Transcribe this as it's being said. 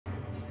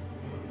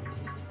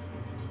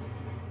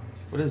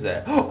What is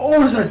that? Oh,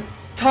 there's a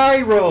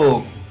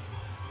Tyro!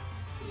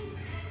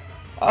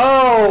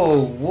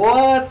 Oh,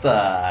 what the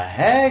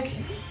heck?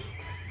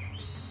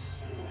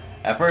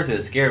 At first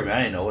it scared me. I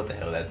didn't know what the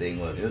hell that thing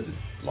was. It was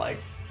just like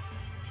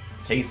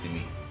chasing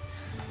me.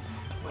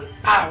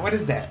 What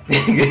is that?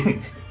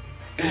 That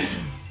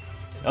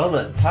was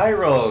a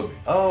Tyro.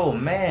 Oh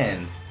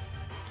man,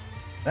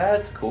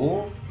 that's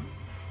cool.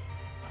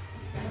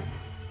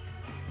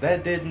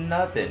 That did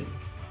nothing.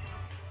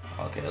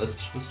 Okay,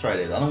 let's try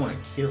this. I don't want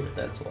to kill it.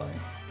 That's why.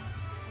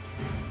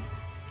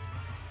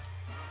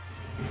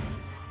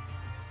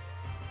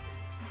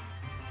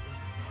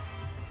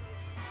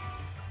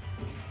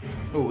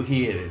 Oh,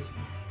 he hit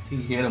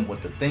him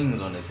with the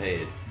things on his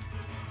head.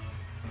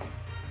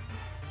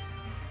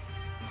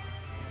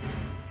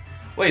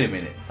 Wait a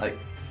minute, like,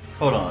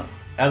 hold on.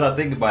 As I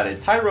think about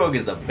it, Tyrogue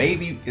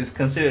is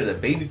considered a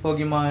baby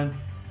Pokemon,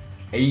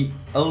 and you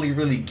only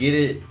really get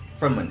it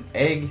from an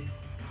egg,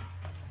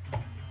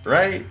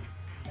 right?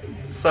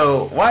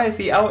 So why is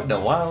he out in the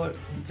wild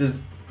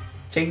just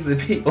chasing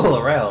people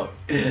around?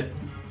 That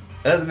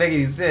doesn't make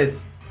any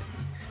sense.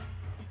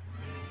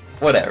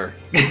 Whatever.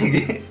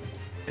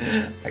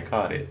 I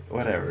caught it.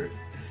 Whatever.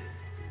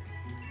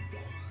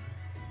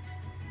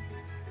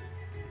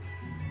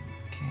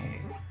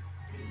 Okay.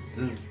 This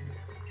is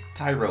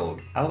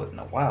Tyrogue out in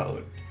the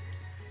wild.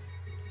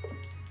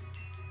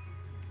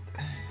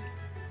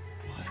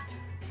 What?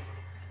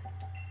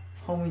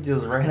 Homie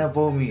just ran up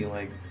on me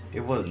like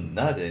it was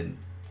nothing.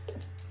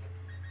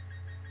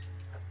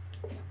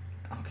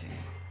 Okay.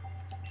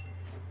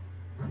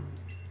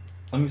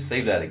 Let me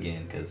save that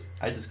again because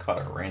I just caught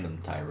a random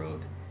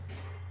Tyrogue.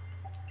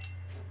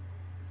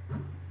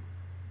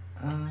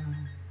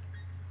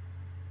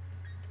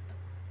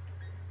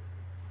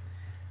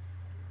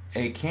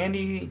 A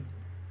candy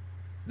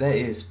that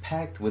is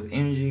packed with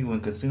energy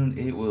when consumed,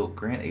 it will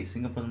grant a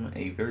single Pokemon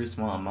a very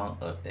small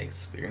amount of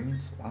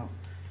experience. Wow.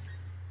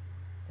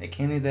 A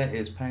candy that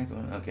is packed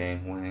with, okay,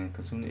 when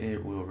consumed,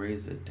 it will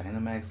raise the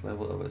Dynamax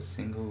level of a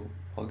single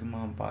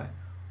Pokemon by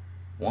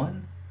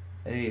 1.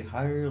 A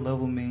higher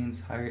level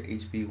means higher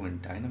HP when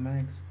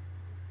Dynamax.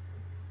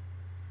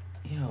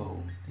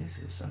 Yo, this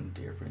is some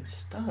different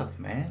stuff,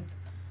 man.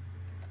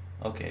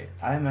 Okay,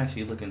 I'm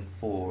actually looking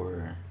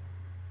for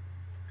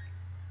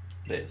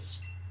this.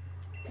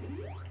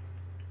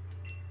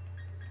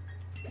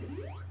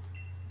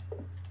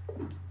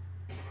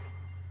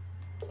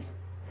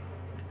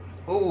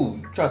 Oh,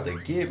 you tried to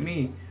get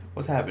me.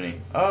 What's happening?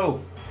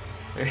 Oh.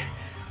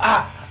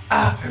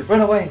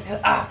 Run away.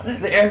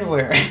 They're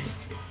everywhere.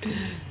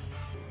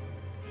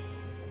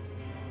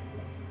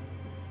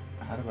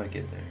 How do I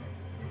get there?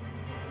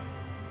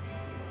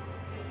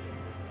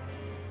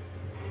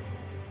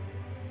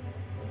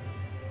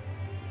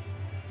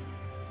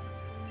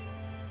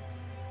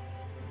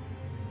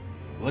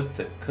 Look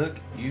to cook,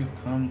 you've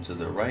come to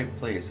the right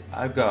place.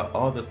 I've got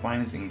all the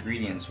finest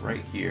ingredients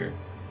right here.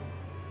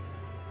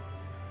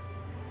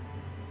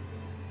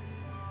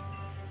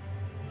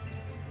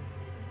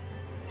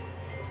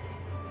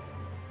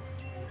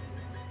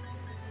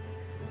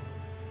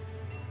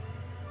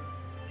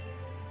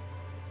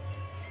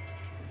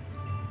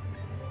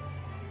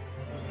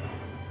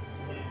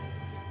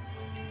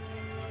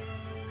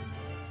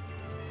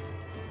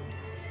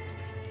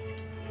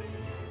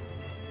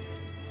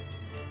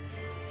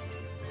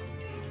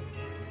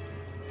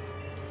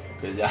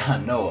 Cause y'all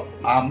know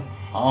I'm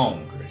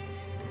hungry.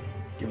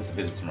 Give us a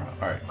visit tomorrow.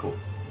 Alright, cool.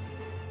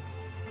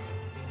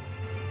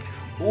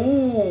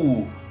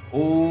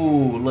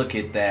 Ooh, look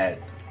at that.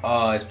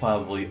 Oh, it's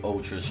probably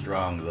ultra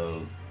strong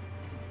though.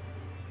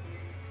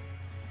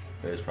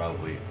 It's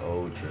probably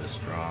ultra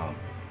strong.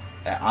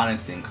 That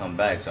Onyx didn't come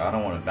back, so I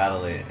don't want to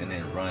battle it and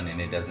then run and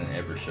it doesn't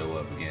ever show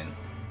up again.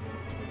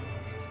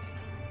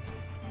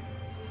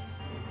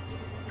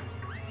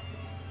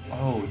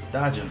 Oh,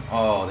 dodge them.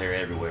 Oh, they're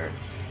everywhere.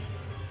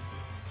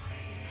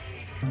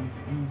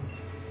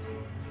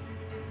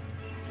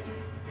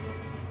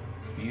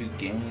 You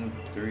gain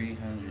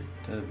 300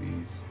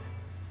 W's.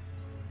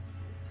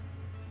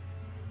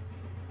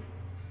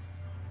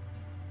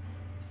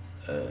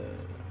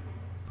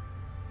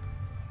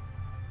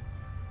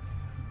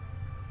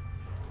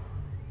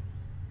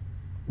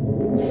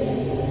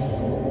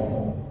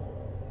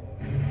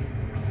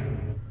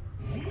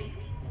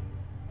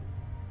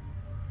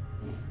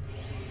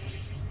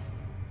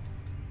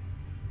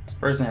 This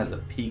person has a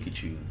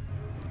Pikachu.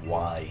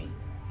 Why?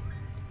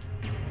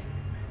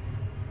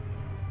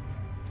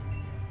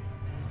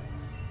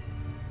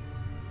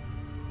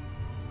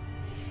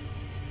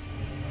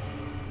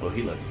 Well,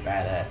 he looks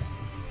badass.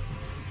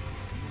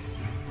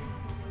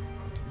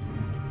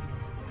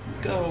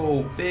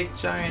 Go, big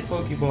giant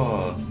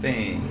Pokeball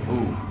thing.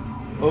 Ooh,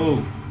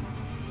 ooh.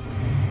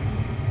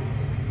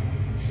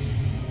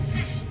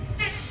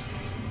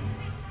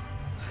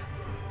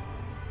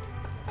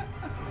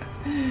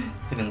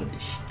 Hit him with the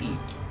stick.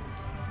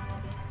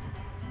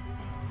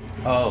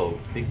 Oh,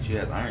 Pikachu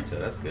has Iron Tail.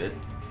 That's good.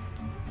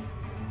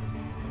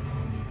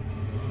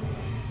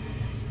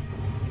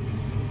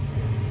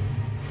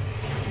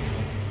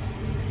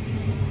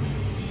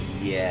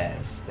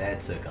 Yes,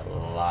 that took a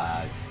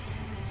lot.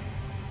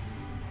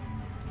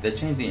 Did that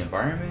change the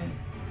environment?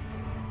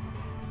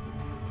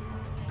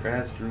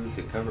 Grass grew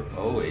to cover.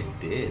 Oh, it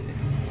did.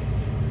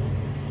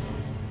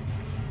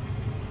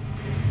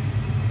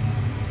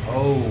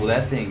 Oh,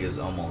 that thing is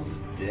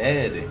almost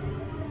dead.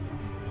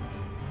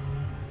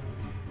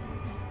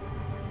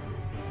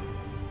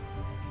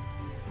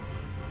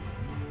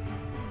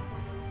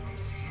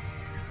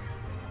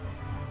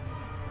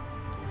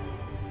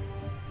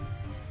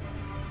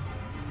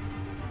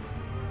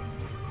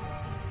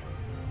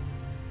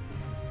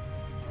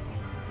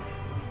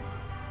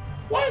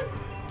 What?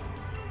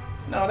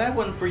 No, that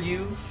wasn't for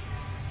you.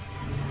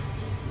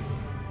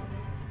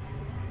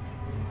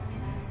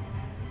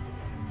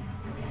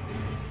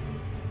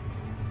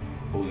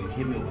 Oh, you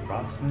hit me with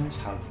rock smash?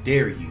 How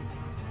dare you?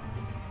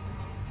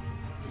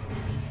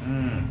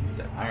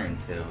 The iron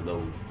tail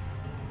though.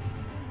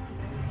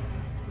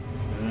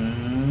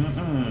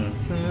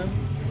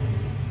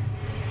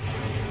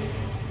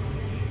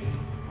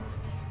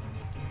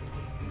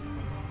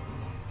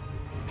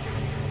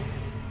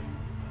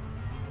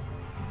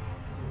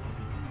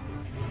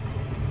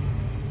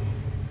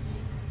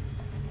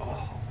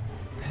 Oh,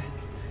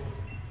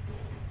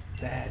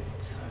 that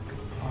took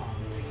a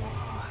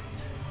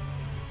lot.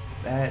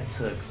 That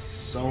took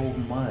so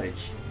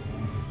much.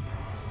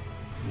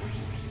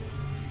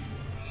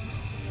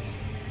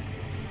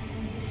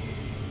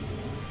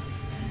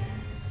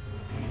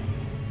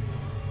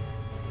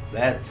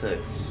 That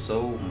took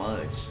so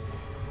much.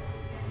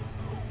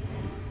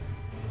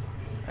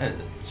 That is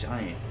a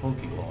giant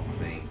Pokeball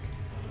thing.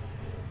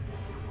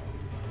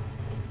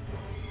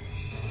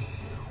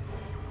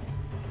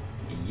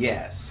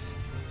 Yes.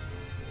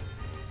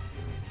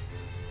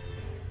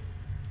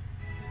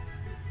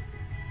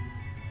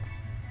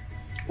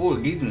 Oh,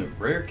 it gives me a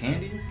rare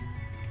candy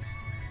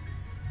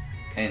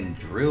and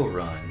drill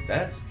run.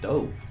 That's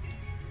dope.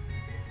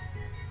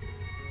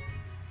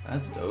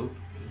 That's dope.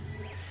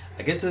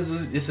 I guess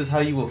this is how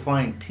you will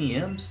find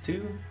TMs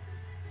too.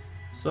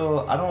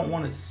 So I don't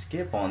want to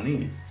skip on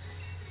these.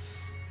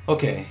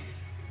 Okay.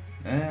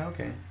 Yeah,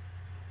 okay.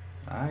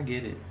 I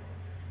get it.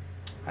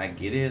 I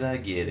get it, I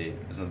get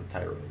it. There's another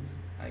Tyro.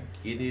 I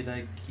get it,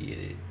 I get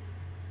it.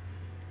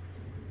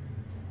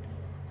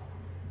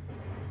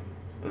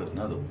 There's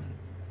another one.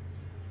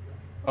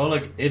 Oh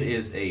look, it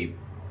is a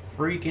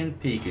freaking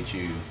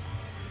Pikachu.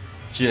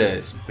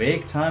 Just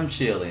big time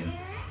chilling.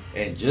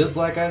 And just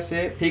like I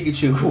said,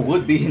 Pikachu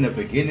would be in the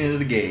beginning of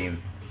the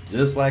game.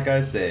 Just like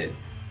I said.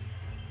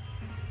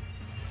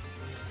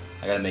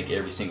 I gotta make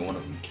every single one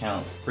of them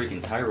count.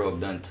 Freaking Tyro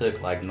done took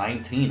like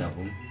 19 of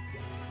them.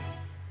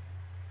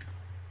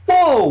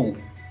 Whoa!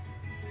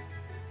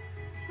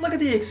 Look at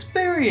the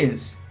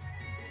experience!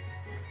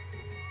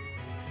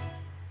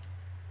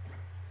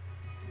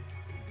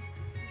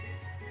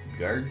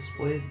 Guard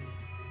split?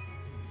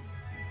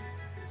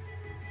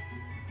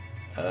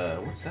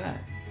 What's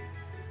that?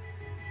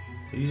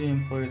 Usually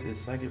employs its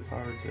psychic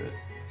power to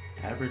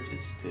average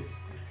its stiff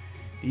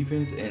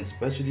defense and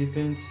special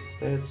defense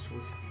stats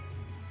with.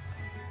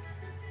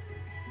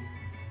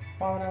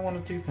 Why would I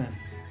want to do that?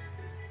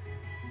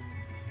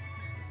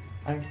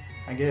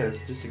 I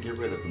guess just to get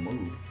rid of the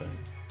move, but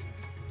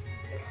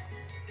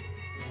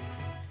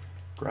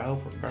growl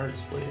for guard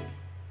split.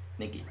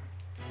 Nicky.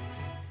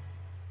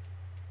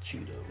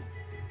 Chudo.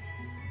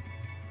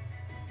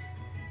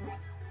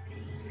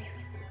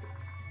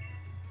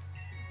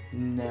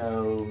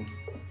 No.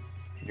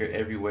 You're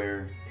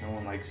everywhere. No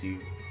one likes you.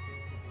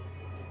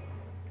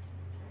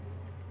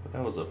 But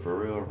that was a for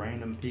real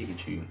random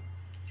Pikachu.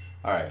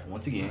 Alright,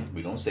 once again,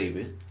 we're gonna save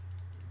it.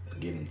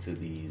 Get into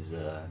these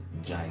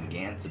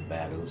gigantic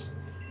battles.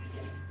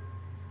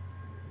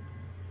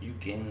 You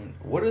gain.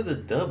 What are the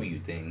W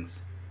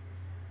things?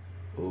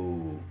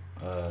 Ooh,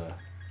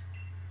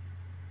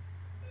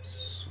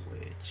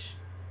 switch.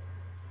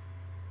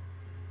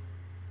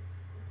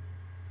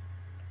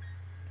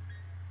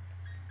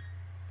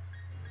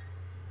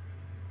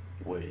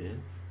 With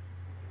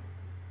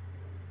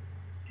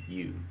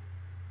you.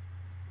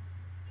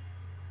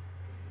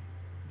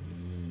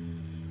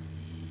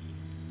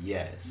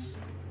 Yes.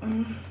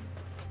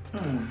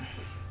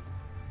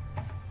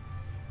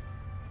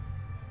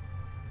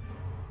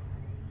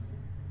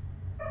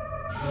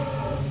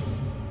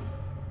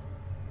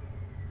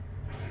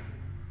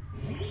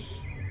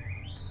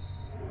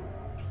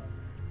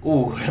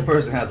 Ooh, that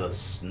person has a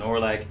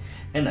Snorlax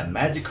and a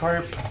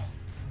Magikarp.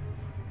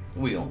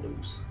 We gonna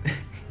lose.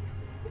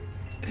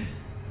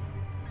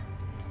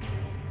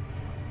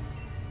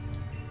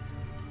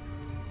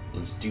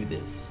 Let's do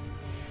this.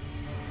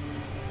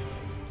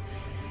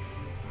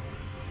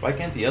 Why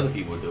can't the other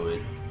people do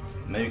it?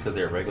 Maybe because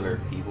they're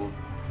regular people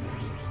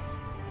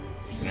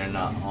and they're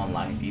not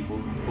online people.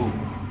 Ooh.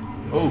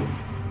 Ooh.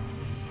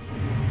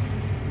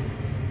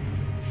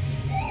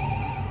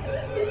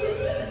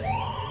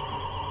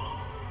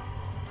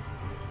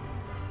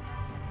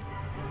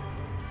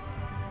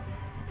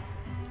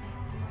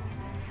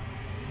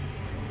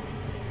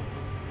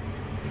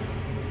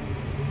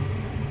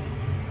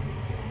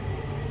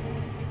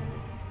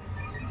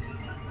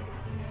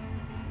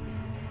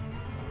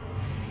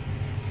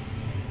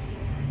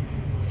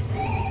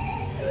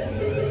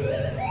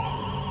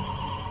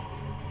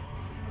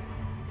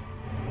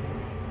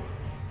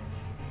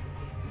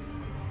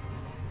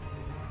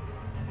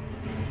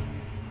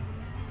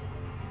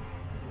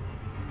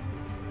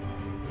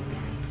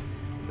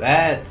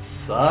 That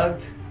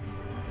sucked.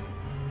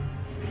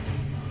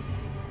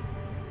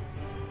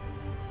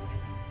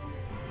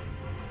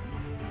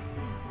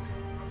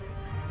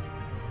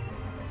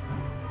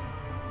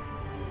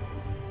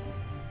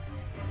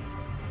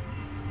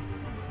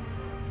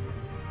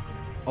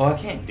 Oh, I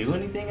can't do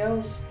anything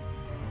else?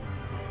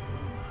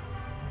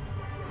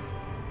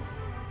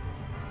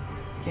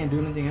 I can't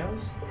do anything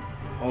else?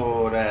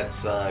 Oh, that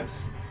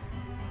sucks.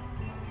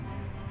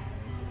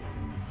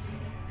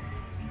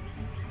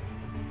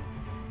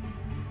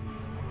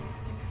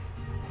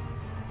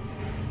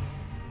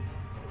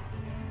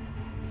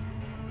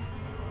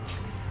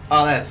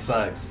 Oh, that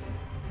sucks.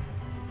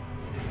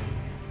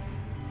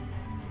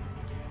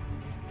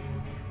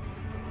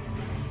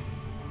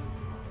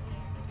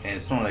 And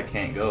it's not that I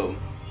can't go.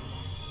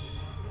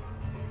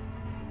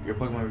 Your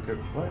Pokemon recovered.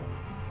 What?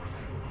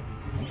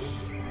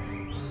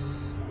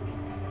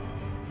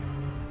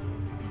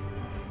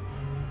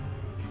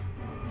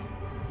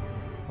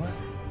 What?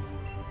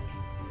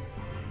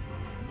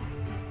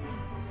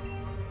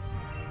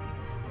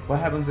 What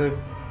happens if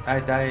I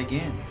die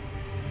again?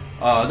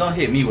 Oh, don't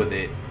hit me with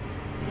it.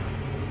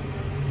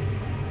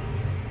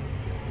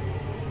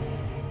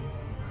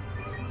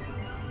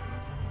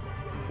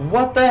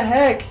 What the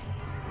heck?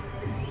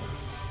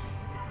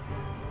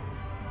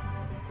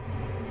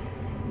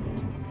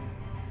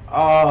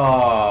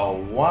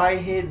 Oh, why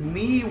hit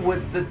me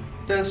with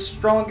the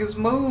strongest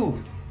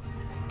move?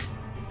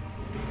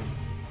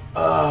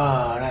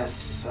 Oh, that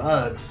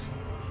sucks.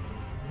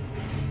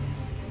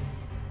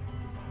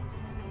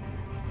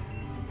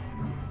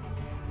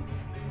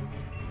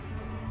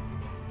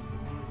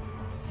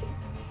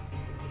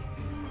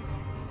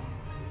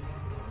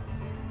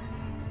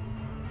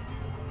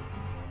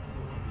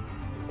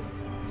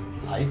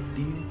 Life,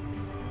 dude?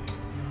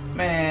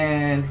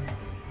 Man.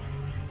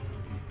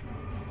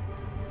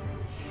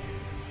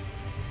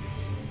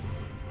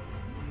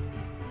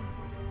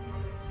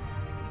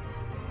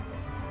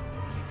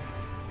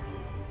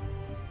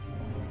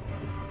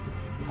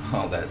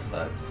 Oh, that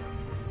sucks.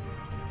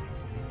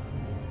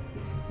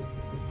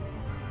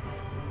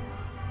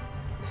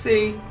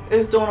 See,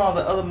 it's doing all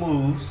the other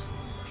moves.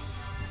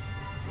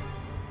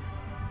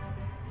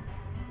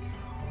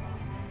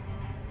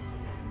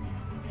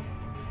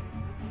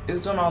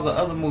 It's doing all the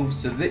other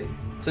moves to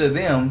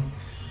them.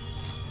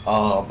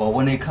 But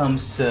when it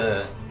comes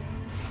to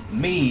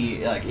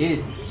me, like,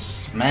 it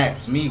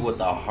smacks me with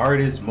the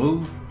hardest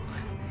move.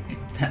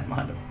 That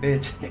mother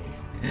bitch.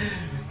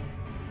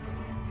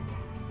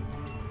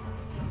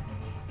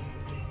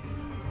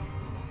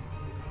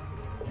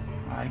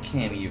 I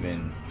can't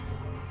even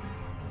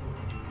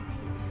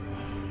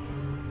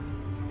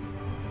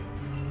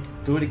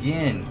do it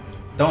again.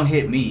 Don't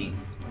hit me.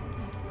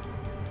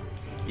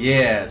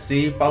 Yeah,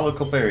 see? Follow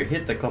Clefairy.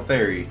 Hit the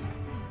Clefairy.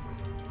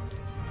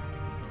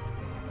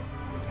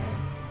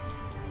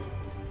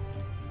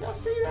 Y'all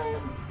see that?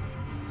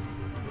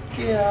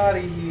 Get out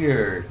of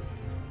here.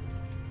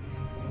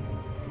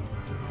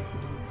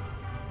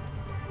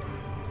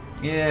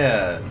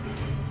 Yeah.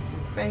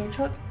 Bang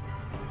truck.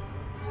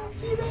 Y'all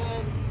see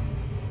that?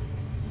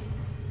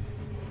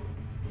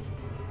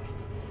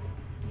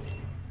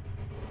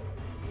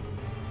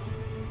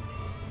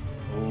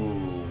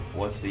 Ooh,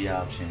 what's the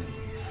option?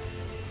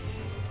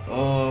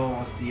 Oh,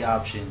 what's the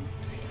option?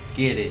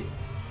 Get it.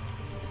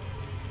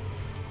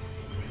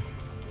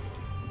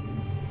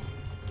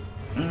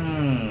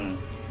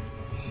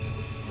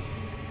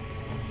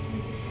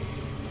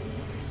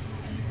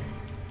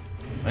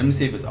 Let me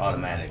see if it's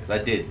automatic, because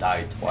I did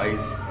die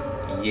twice.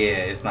 Yeah,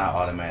 it's not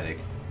automatic.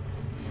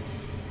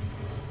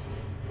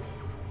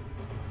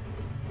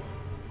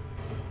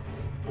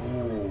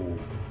 Ooh.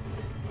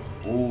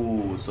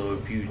 Ooh, so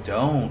if you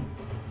don't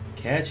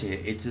catch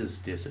it, it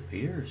just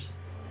disappears.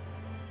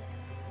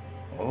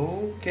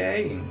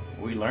 Okay,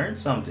 we learned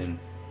something.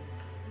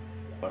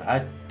 But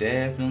I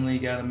definitely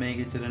gotta make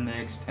it to the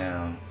next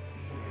town.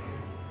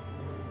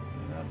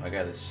 I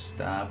gotta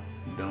stop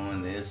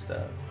doing this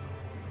stuff.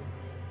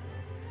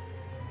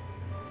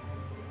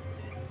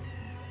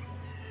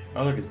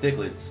 Oh, look, it's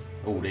Dicklets.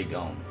 Oh, they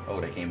gone. Oh,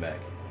 they came back.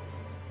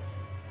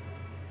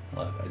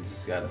 Look, I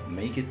just gotta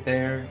make it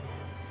there.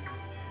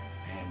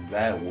 And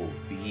that will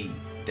be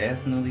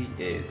definitely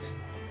it.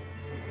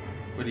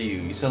 What are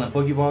you? You selling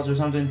Pokeballs or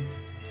something?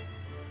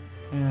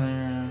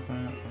 Yeah,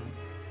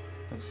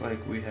 looks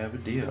like we have a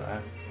deal.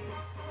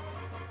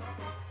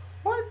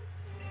 What?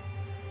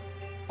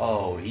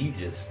 Oh, he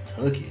just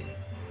took it.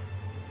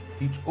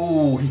 He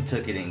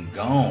took it and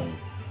gone.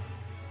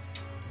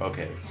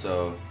 Okay,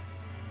 so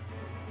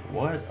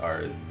what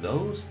are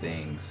those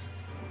things?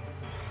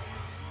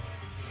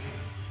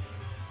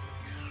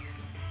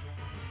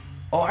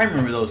 Oh, I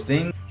remember those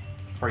things.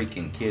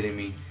 Freaking kidding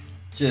me.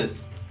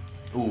 Just,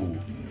 ooh,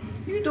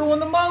 you doing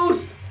the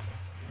most.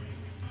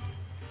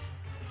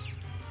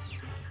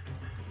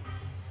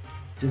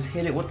 Just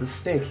hit it with the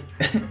stick.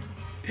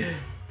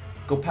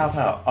 Go pow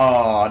pow.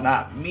 Oh,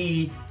 not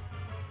me.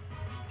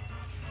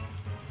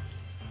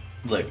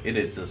 Look, it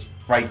is just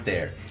right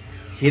there.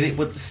 Hit it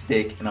with the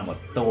stick and I'm gonna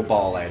throw a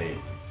ball at it.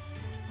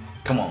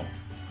 Come on.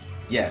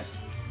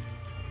 Yes.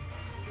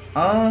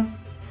 Yeah,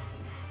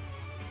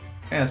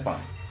 that's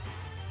fine.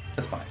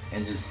 That's fine.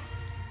 And just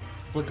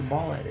flick the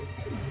ball at it.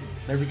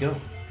 There we go.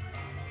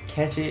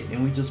 Catch it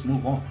and we just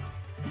move on.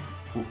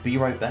 We'll be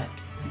right back.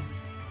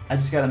 I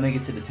just gotta make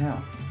it to the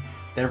town.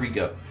 There we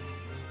go.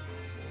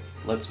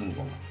 Let's move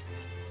on.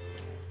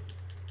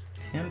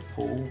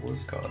 Temple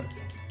was called.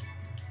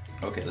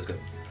 Okay, let's go.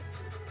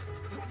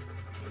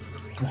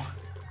 Come on.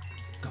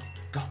 Go,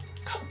 go,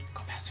 go,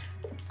 go faster.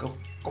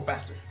 Go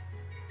faster.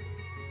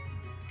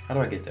 How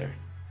do I get there?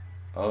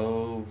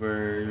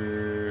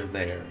 Over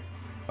there.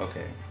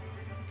 Okay.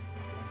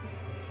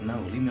 No,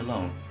 leave me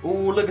alone.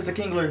 Ooh, look, it's a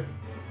Kingler.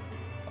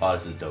 Oh,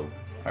 this is dope.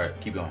 Alright,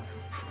 keep going.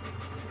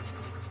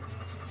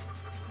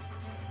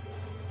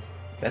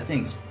 That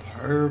thing's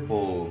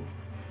purple.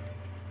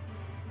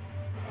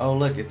 Oh,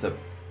 look, it's a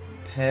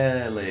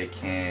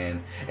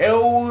pelican.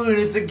 Oh,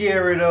 it's a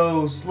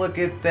Gyarados. Look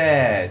at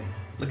that.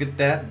 Look at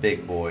that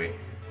big boy.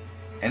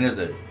 And there's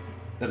a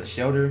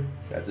shelter?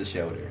 That's a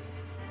shelter.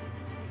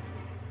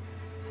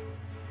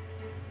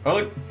 Oh,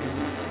 look.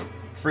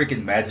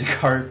 Freaking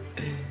Magikarp.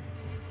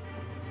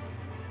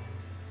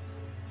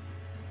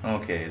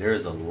 Okay,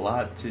 there's a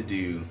lot to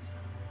do.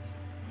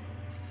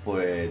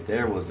 But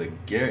there was a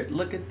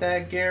look at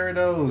that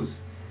Gyarados.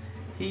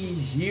 He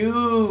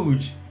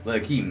huge.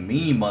 Look, he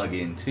me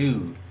mugging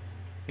too.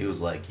 He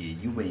was like, yeah,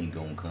 you ain't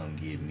gonna come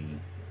get me.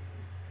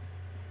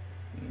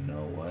 You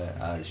know what?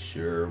 I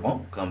sure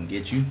won't come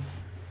get you.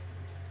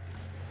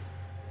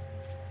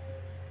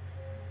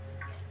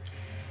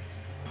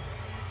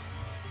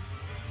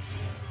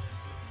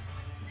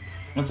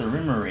 What's a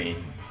Rimmery?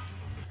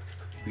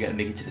 We gotta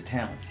make it to the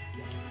town.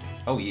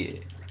 Oh yeah.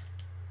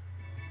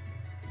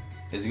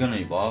 Is it gonna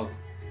evolve?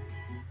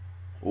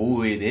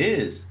 Oh, it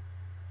is.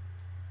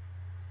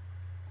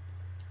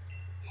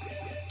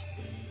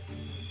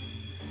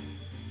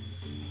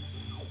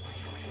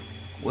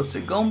 What's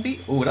it gonna be?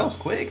 Oh, that was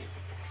quick.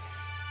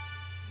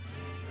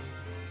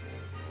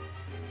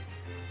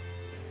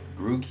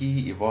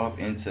 Grookey evolved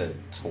into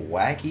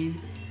Twacky.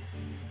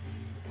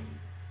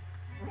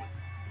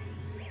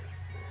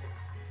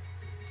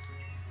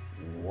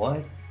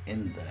 What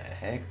in the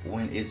heck?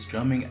 When it's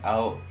drumming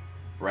out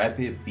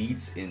rapid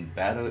beats in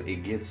battle,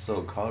 it gets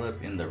so caught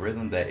up in the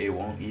rhythm that it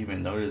won't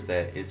even notice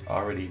that it's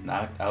already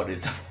knocked out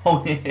its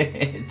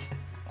opponent.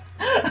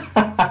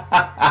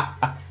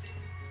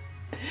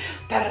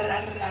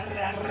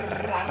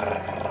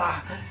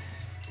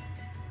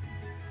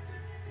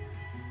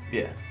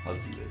 Yeah,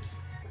 let's see this.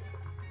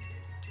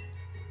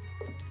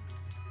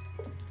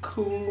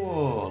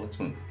 Cool, let's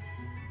move.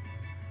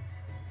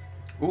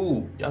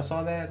 Ooh, y'all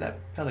saw that? That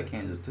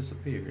pelican just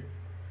disappeared.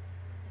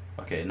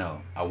 Okay,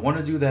 no, I want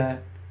to do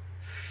that,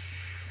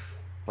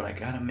 but I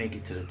gotta make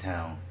it to the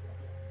town.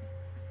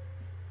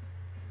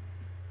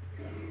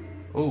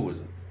 Ooh, it's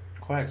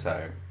a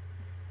Quagsire.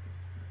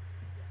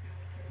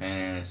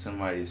 And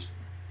somebody's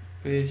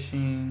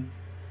fishing.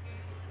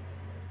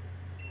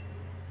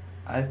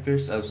 I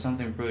fished up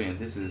something brilliant.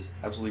 This is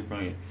absolutely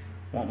brilliant.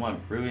 Want my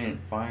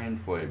brilliant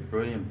find for a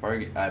brilliant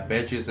bargain? I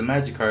bet you it's a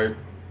Magikarp.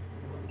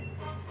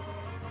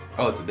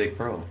 Oh, it's a big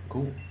pearl.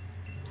 Cool.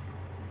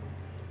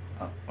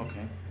 Oh,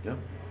 okay. Yep.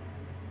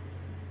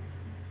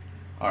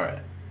 Alright.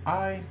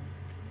 I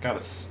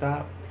gotta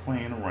stop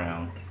playing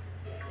around.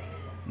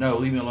 No,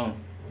 leave me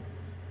alone.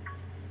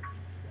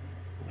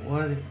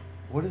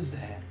 What is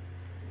that?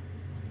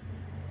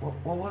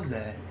 What was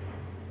that?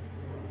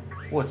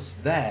 What's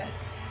that?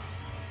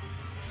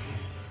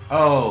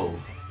 Oh,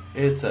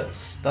 it's a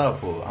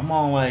Stuffle. I'm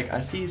all like,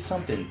 I see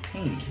something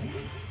pink.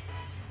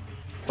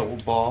 Throw a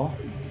ball.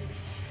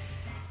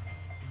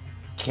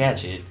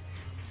 Catch it.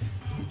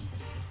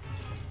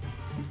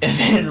 And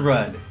then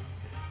run.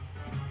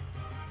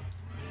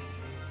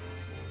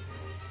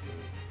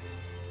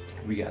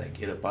 We gotta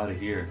get up out of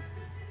here.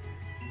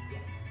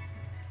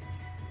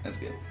 That's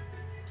good.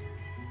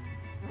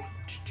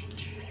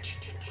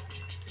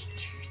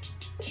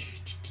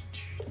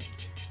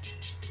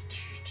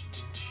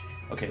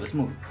 Okay, let's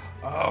move.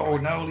 Oh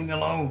no, leave me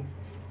alone.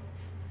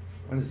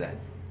 What is that?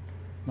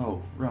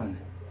 No, run.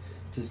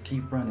 Just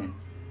keep running.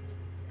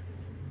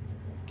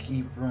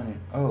 Keep running.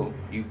 Oh,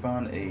 you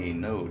found a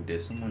node. Did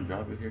someone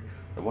drop it here?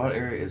 The wild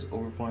area is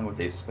overflowing with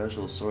a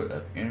special sort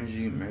of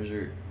energy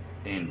measured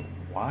in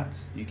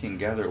watts. You can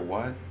gather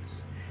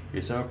watts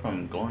yourself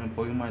from glowing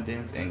Pokemon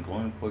dens and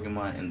glowing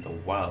Pokemon in the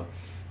wild.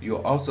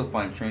 You'll also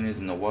find trainers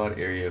in the wild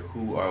area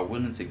who are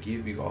willing to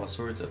give you all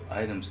sorts of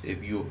items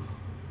if you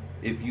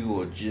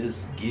will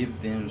just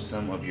give them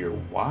some of your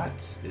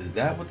watts. Is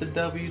that what the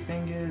W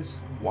thing is?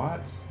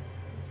 Watts?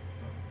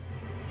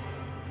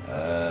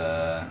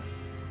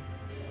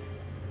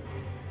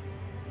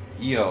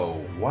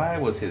 Yo, why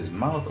was his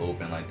mouth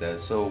open like that?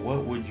 So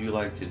what would you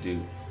like to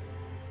do?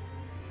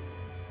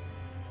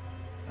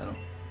 I don't...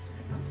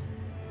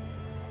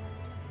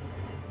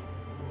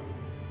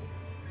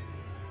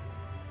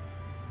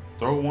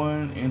 Throw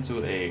one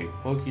into a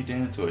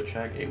Pokéden to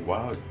attract a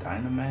wild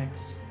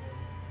Dynamax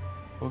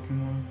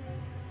Pokemon.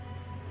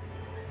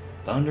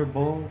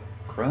 Thunderbolt?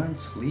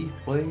 Crunch, leaf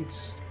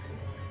blades.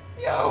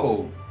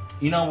 Yo,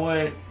 you know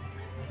what?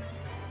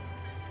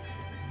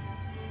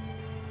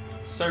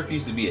 Surf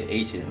used to be an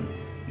H&M.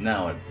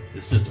 Now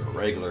it's just a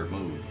regular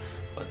move.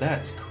 But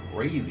that's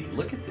crazy.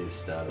 Look at this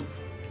stuff.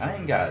 I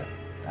ain't got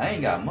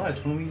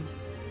much, homie.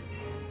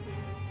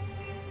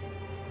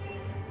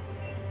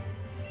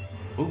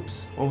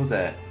 Oops, what was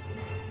that?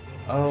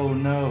 Oh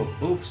no,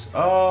 oops.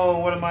 Oh,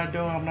 what am I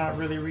doing? I'm not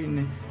really reading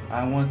it.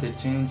 I want to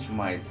change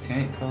my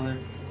tent color,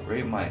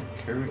 rate my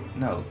current.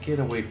 No, get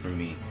away from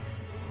me.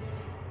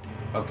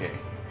 Okay.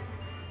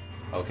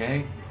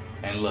 Okay,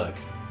 and look.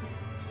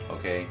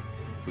 Okay,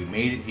 we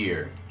made it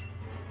here.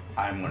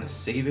 I'm gonna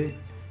save it.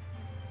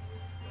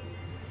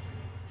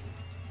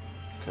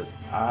 Because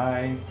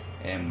I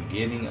am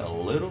getting a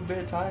little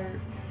bit tired.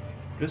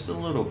 Just a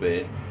little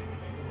bit.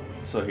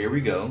 So here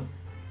we go.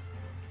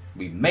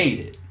 We made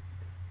it.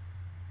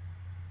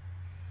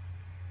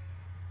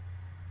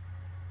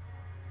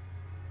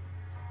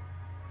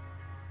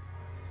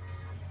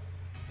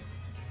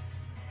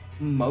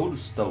 Motor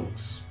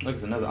Stokes. Look,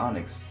 it's another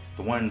Onyx.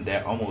 The one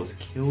that almost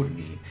killed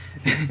me.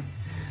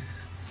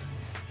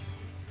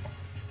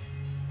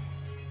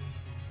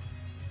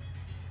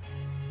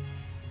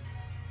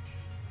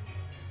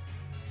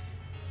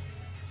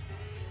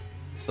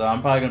 So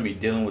I'm probably gonna be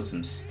dealing with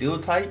some steel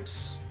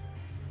types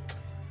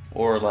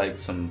or like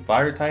some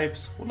fire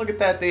types. Well, look at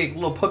that thing,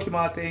 little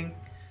Pokemon thing,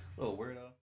 little weirdo.